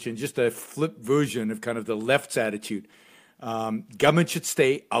speech, and just a flip version of kind of the left's attitude? Government should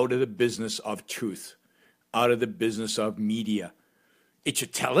stay out of the business of truth, out of the business of media. It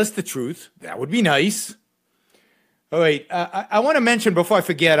should tell us the truth. That would be nice. All right. I want to mention, before I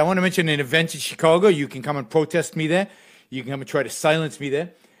forget, I want to mention an event in Chicago. You can come and protest me there. You can come and try to silence me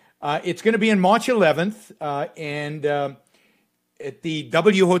there. It's going to be on March 11th, and at the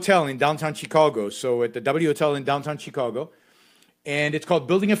W Hotel in downtown Chicago. So at the W Hotel in downtown Chicago. And it's called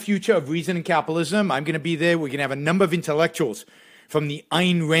Building a Future of Reason and Capitalism. I'm going to be there. We're going to have a number of intellectuals from the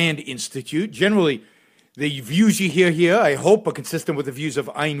Ayn Rand Institute. Generally, the views you hear here, I hope, are consistent with the views of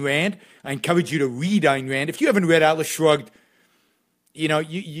Ayn Rand. I encourage you to read Ayn Rand. If you haven't read Atlas Shrugged, you're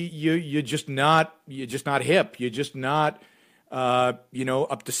just not hip. You're just not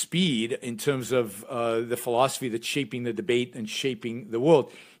up to speed in terms of the philosophy that's shaping the debate and shaping the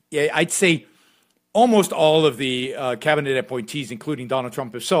world. Yeah, I'd say almost all of the cabinet appointees, including Donald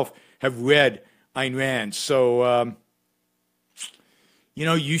Trump himself, have read Ayn Rand. So,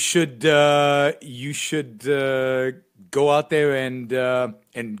 you should go out there and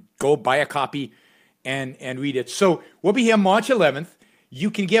go buy a copy and read it. So we'll be here March 11th.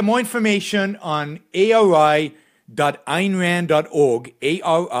 You can get more information on ari.aynrand.org,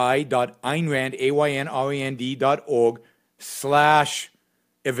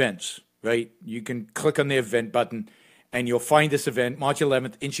 ari.aynrand.org/events, right? You can click on the event button and you'll find this event, March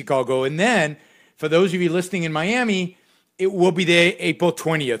 11th in Chicago. And then for those of you listening in Miami, it will be there April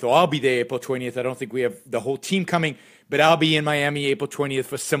 20th, or I'll be there April 20th. I don't think we have the whole team coming, but I'll be in Miami April 20th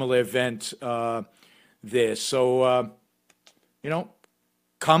for a similar event there. So,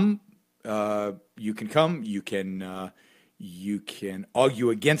 come. You can come. You can argue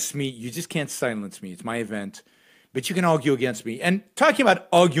against me. You just can't silence me. It's my event, but you can argue against me. And talking about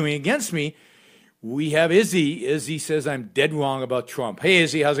arguing against me, we have Izzy. Izzy says I'm dead wrong about Trump. Hey,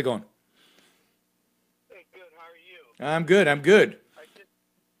 Izzy, how's it going? Hey, good. How are you? I'm good.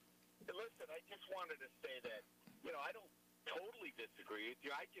 Listen, I just wanted to say that, I don't totally disagree with you.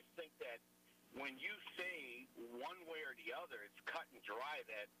 I just think that when you say one way or the other, it's cut and dry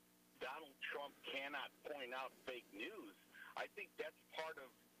that Donald Trump cannot point out fake news. I think that's part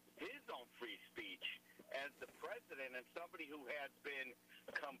of his own free speech as the president and somebody who has been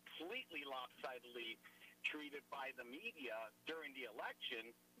completely lopsidedly treated by the media during the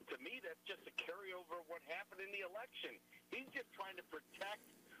election. To me, that's just a carryover of what happened in the election. He's just trying to protect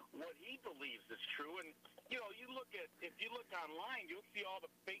what he believes is true. And, if you look online, you'll see all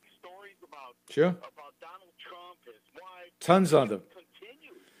the fake stories about Donald Trump, his wife. Tons of them.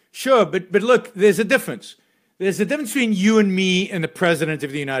 Sure, but look, there's a difference. There's a difference between you and me and the President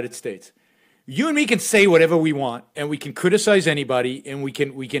of the United States. You and me can say whatever we want, and we can criticize anybody, and we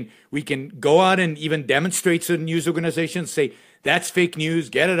can go out and even demonstrate to news organizations, say that's fake news,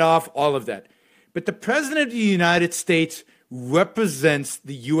 get it off, all of that. But the President of the United States represents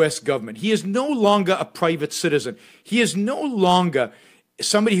the U.S. government. He is no longer a private citizen. He is no longer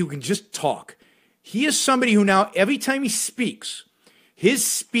somebody who can just talk. He is somebody who now, every time he speaks, his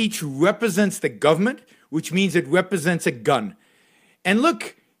speech represents the government, which means it represents a gun. And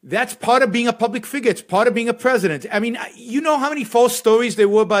look, that's part of being a public figure. It's part of being a president. I mean, you know how many false stories there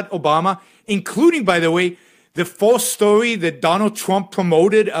were about Obama, including, by the way, the false story that Donald Trump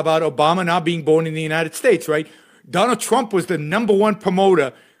promoted about Obama not being born in the United States, right? Donald Trump was the number one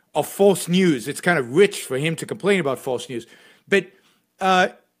promoter of false news. It's kind of rich for him to complain about false news. But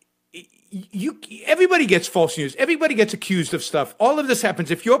everybody gets false news. Everybody gets accused of stuff. All of this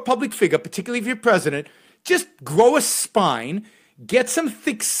happens. If you're a public figure, particularly if you're president, just grow a spine, get some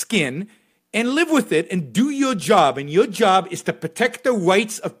thick skin, and live with it and do your job. And your job is to protect the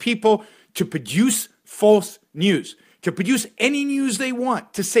rights of people to produce false news, to produce any news they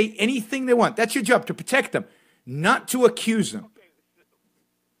want, to say anything they want. That's your job, to protect them, not to accuse them.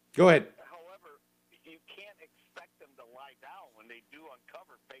 Go ahead. However, you can't expect them to lie down when they do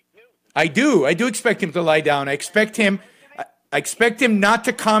uncover fake news. I do expect him to lie down. I expect him not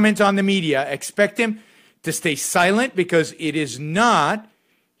to comment on the media. I expect him to stay silent because it is not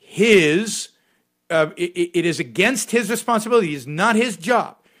his, it is against his responsibility. It is not his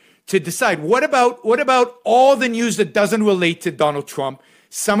job to decide what about all the news that doesn't relate to Donald Trump,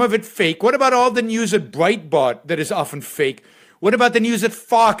 some of it fake. What about all the news at Breitbart that is often fake? What about the news at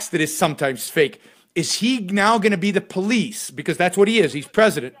Fox that is sometimes fake? Is he now going to be the police? Because that's what he is. He's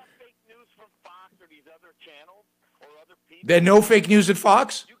president. There are no fake news at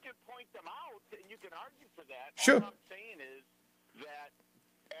Fox? You can point them out and you can argue for that. Sure. All I'm saying is that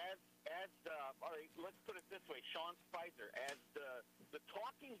all right, let's put it this way, Sean Spicer, as the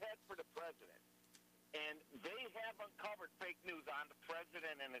talking head for the president, and they have uncovered fake news on the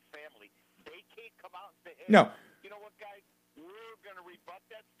president and his family, they can't come out and say, hey, No. you know what, guys, we're going to rebut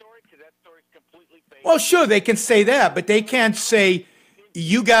that story because that story's completely fake. Well, sure, they can say that, but they can't say,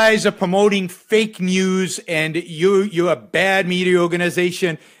 you guys are promoting fake news and you're a bad media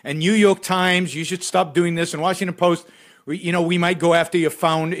organization, and New York Times, you should stop doing this, and Washington Post, we might go after your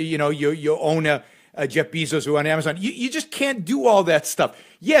owner, Jeff Bezos, who on Amazon. You just can't do all that stuff.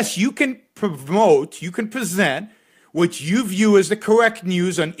 Yes, you can promote, you can present what you view as the correct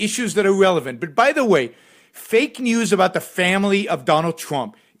news on issues that are relevant. But by the way, fake news about the family of Donald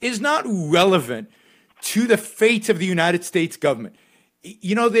Trump is not relevant to the fate of the United States government.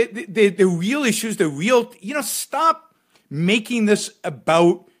 The real issues, stop making this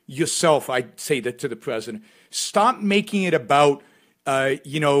about yourself. I say that to the president. Stop making it about,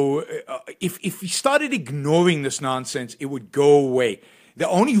 if we started ignoring this nonsense, it would go away. The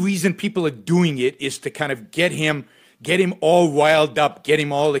only reason people are doing it is to kind of get him all riled up, get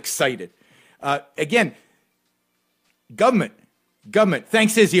him all excited. Again, government.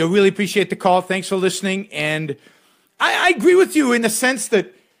 Thanks, Izzy. I really appreciate the call. Thanks for listening. And I agree with you in the sense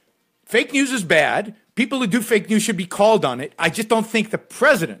that fake news is bad. People who do fake news should be called on it. I just don't think the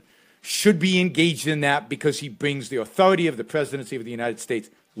president should be engaged in that because he brings the authority of the presidency of the United States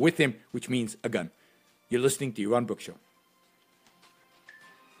with him, which means a gun. You're listening to Yaron Brook Show.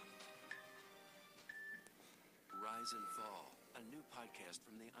 Rise and Fall, a new podcast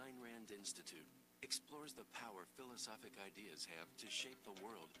from the Ayn Rand Institute, explores the power philosophic ideas have to shape the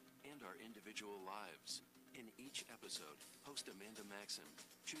world and our individual lives. In each episode, host Amanda Maxim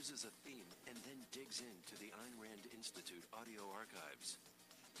chooses a theme and then digs into the Ayn Rand Institute audio archives.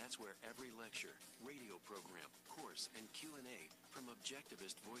 That's where every lecture, radio program, course, and Q&A from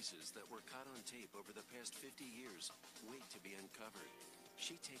objectivist voices that were caught on tape over the past 50 years wait to be uncovered.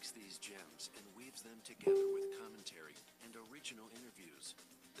 She takes these gems and weaves them together with commentary and original interviews.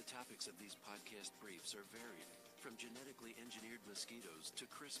 The topics of these podcast briefs are varied, from genetically engineered mosquitoes to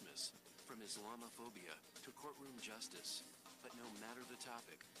Christmas, from Islamophobia to courtroom justice. But no matter the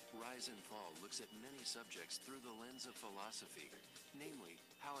topic, Rise and Fall looks at many subjects through the lens of philosophy, namely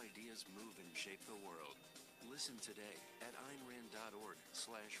how ideas move and shape the world. Listen today at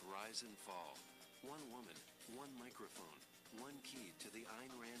AynRand.org/Rise and Fall. One woman, one microphone, one key to the Ayn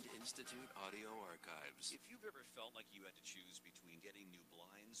Rand Institute audio archives. If you've ever felt like you had to choose between getting new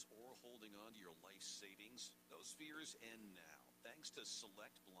blinds or holding on to your life savings, those fears end now, thanks to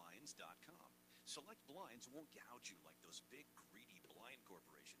SelectBlinds.com. Select Blinds won't gouge you like those big, greedy blind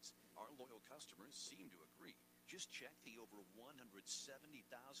corporations. Our loyal customers seem to agree. Just check the over 170,000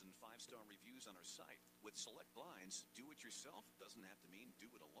 five-star reviews on our site. With Select Blinds, do it yourself doesn't have to mean do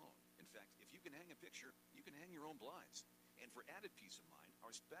it alone. In fact, if you can hang a picture, you can hang your own blinds. And for added peace of mind,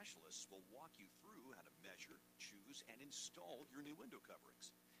 our specialists will walk you through how to measure, choose, and install your new window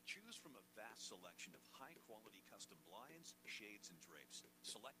coverings. Choose from a vast selection of high-quality custom blinds, shades, and drapes.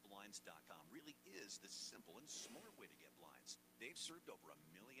 SelectBlinds.com really is the simple and smart way to get blinds. They've served over 1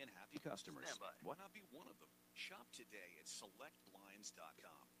 million happy customers. Why not be one of them? Shop today at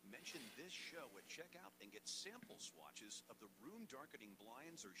SelectBlinds.com. Mention this show at checkout and get sample swatches of the room-darkening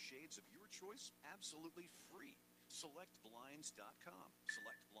blinds or shades of your choice absolutely free. SelectBlinds.com.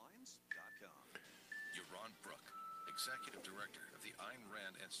 SelectBlinds.com. Yaron Brook, Executive Director of the Ayn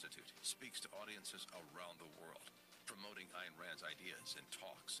Rand Institute, speaks to audiences around the world, promoting Ayn Rand's ideas in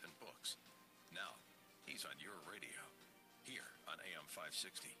talks and books. Now, he's on your radio, here on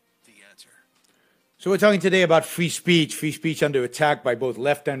AM560, The Answer. So we're talking today about free speech under attack by both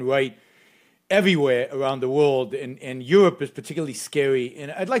left and right everywhere around the world, and Europe is particularly scary.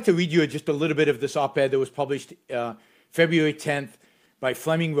 And I'd like to read you just a little bit of this op-ed that was published February 10th by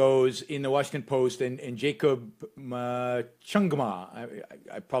Fleming Rose in the Washington Post and Jacob Chungma.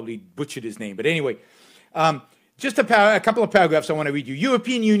 I probably butchered his name, but anyway, just a couple of paragraphs I want to read you.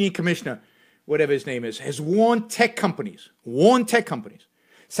 European Union Commissioner, whatever his name is, has warned tech companies,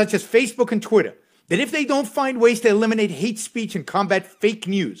 such as Facebook and Twitter, that if they don't find ways to eliminate hate speech and combat fake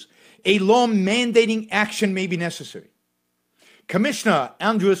news, a law mandating action may be necessary. Commissioner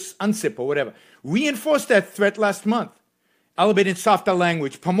Andrus Ansip, or whatever, reinforced that threat last month, albeit in softer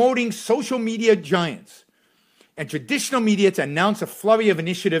language, promoting social media giants and traditional media to announce a flurry of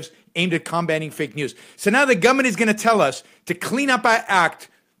initiatives aimed at combating fake news. So now the government is going to tell us to clean up our act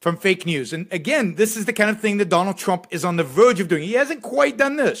from fake news. And again, this is the kind of thing that Donald Trump is on the verge of doing. He hasn't quite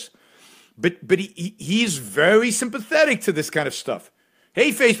done this, but he's very sympathetic to this kind of stuff.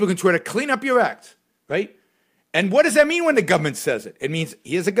 Hey, Facebook and Twitter, clean up your act, right? And what does that mean when the government says it? It means,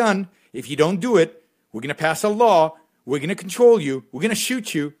 here's a gun. If you don't do it, we're going to pass a law. We're going to control you. We're going to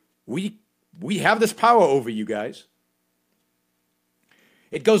shoot you. We have this power over you guys.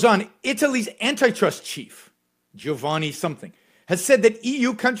 It goes on. Italy's antitrust chief, Giovanni something, has said that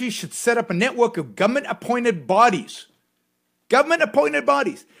EU countries should set up a network of government-appointed bodies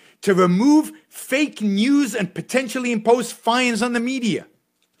to remove fake news and potentially impose fines on the media.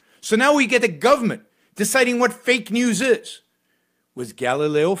 So now we get the government deciding what fake news is. Was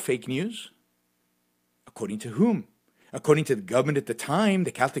Galileo fake news? According to whom? According to the government at the time,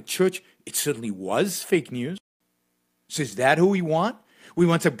 the Catholic Church, it certainly was fake news. So is that who we want? We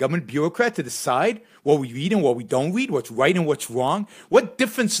want some government bureaucrat to decide what we read and what we don't read, what's right and what's wrong. What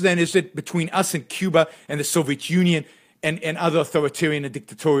difference then is it between us and Cuba and the Soviet Union and other authoritarian and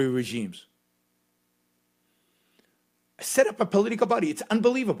dictatorial regimes? Set up a political body. It's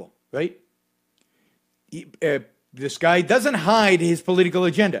unbelievable, right? This guy doesn't hide his political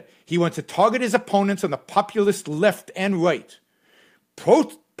agenda. He wants to target his opponents on the populist left and right.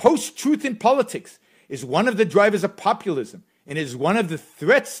 Post-truth in politics is one of the drivers of populism and is one of the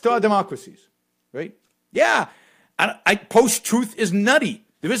threats to our democracies, right? Yeah, post-truth is nutty.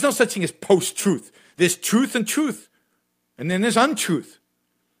 There is no such thing as post-truth. There's truth and truth, and then there's untruth.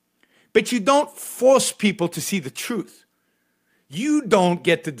 But you don't force people to see the truth. You don't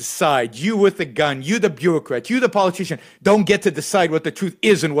get to decide. You with the gun, you the bureaucrat, you the politician, don't get to decide what the truth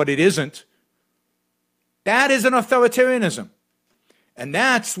is and what it isn't. That is an authoritarianism. And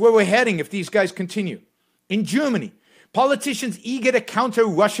that's where we're heading if these guys continue. In Germany, politicians eager to counter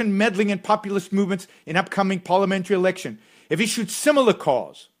Russian meddling in populist movements in upcoming parliamentary election have issued similar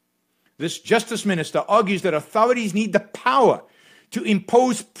calls. This justice minister argues that authorities need the power to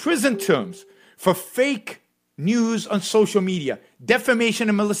impose prison terms for fake news on social media. Defamation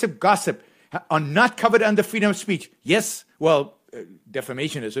and malicious gossip are not covered under freedom of speech. Yes, well,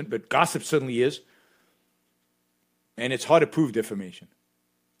 defamation isn't, but gossip certainly is. And it's hard to prove defamation.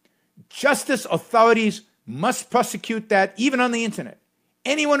 Justice authorities must prosecute that even on the internet.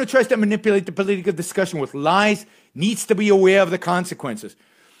 Anyone who tries to manipulate the political discussion with lies needs to be aware of the consequences.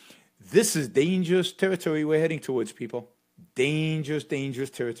 This is dangerous territory we're heading towards, people. Dangerous, dangerous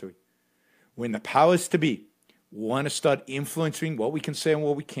territory. When the powers to be want to start influencing what we can say and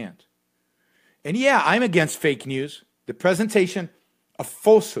what we can't. And yeah, I'm against fake news. The presentation of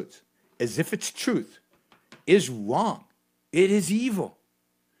falsehoods as if it's truth is wrong. It is evil.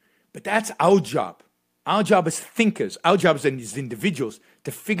 But that's our job. Our job as thinkers, our job as individuals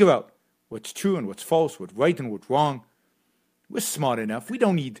to figure out what's true and what's false, what's right and what's wrong. We're smart enough. We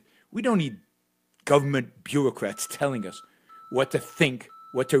don't need government bureaucrats telling us what to think,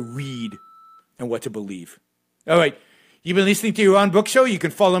 what to read, and what to believe. All right. You've been listening to Yaron Brook Show. You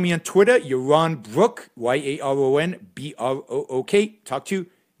can follow me on Twitter, Yaron Brook, YARON BROOK. Talk to you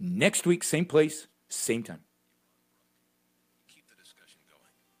next week, same place, same time.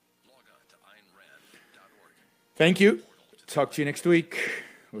 Thank you. Talk to you next week.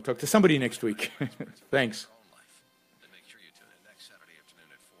 We'll talk to somebody next week. Thanks.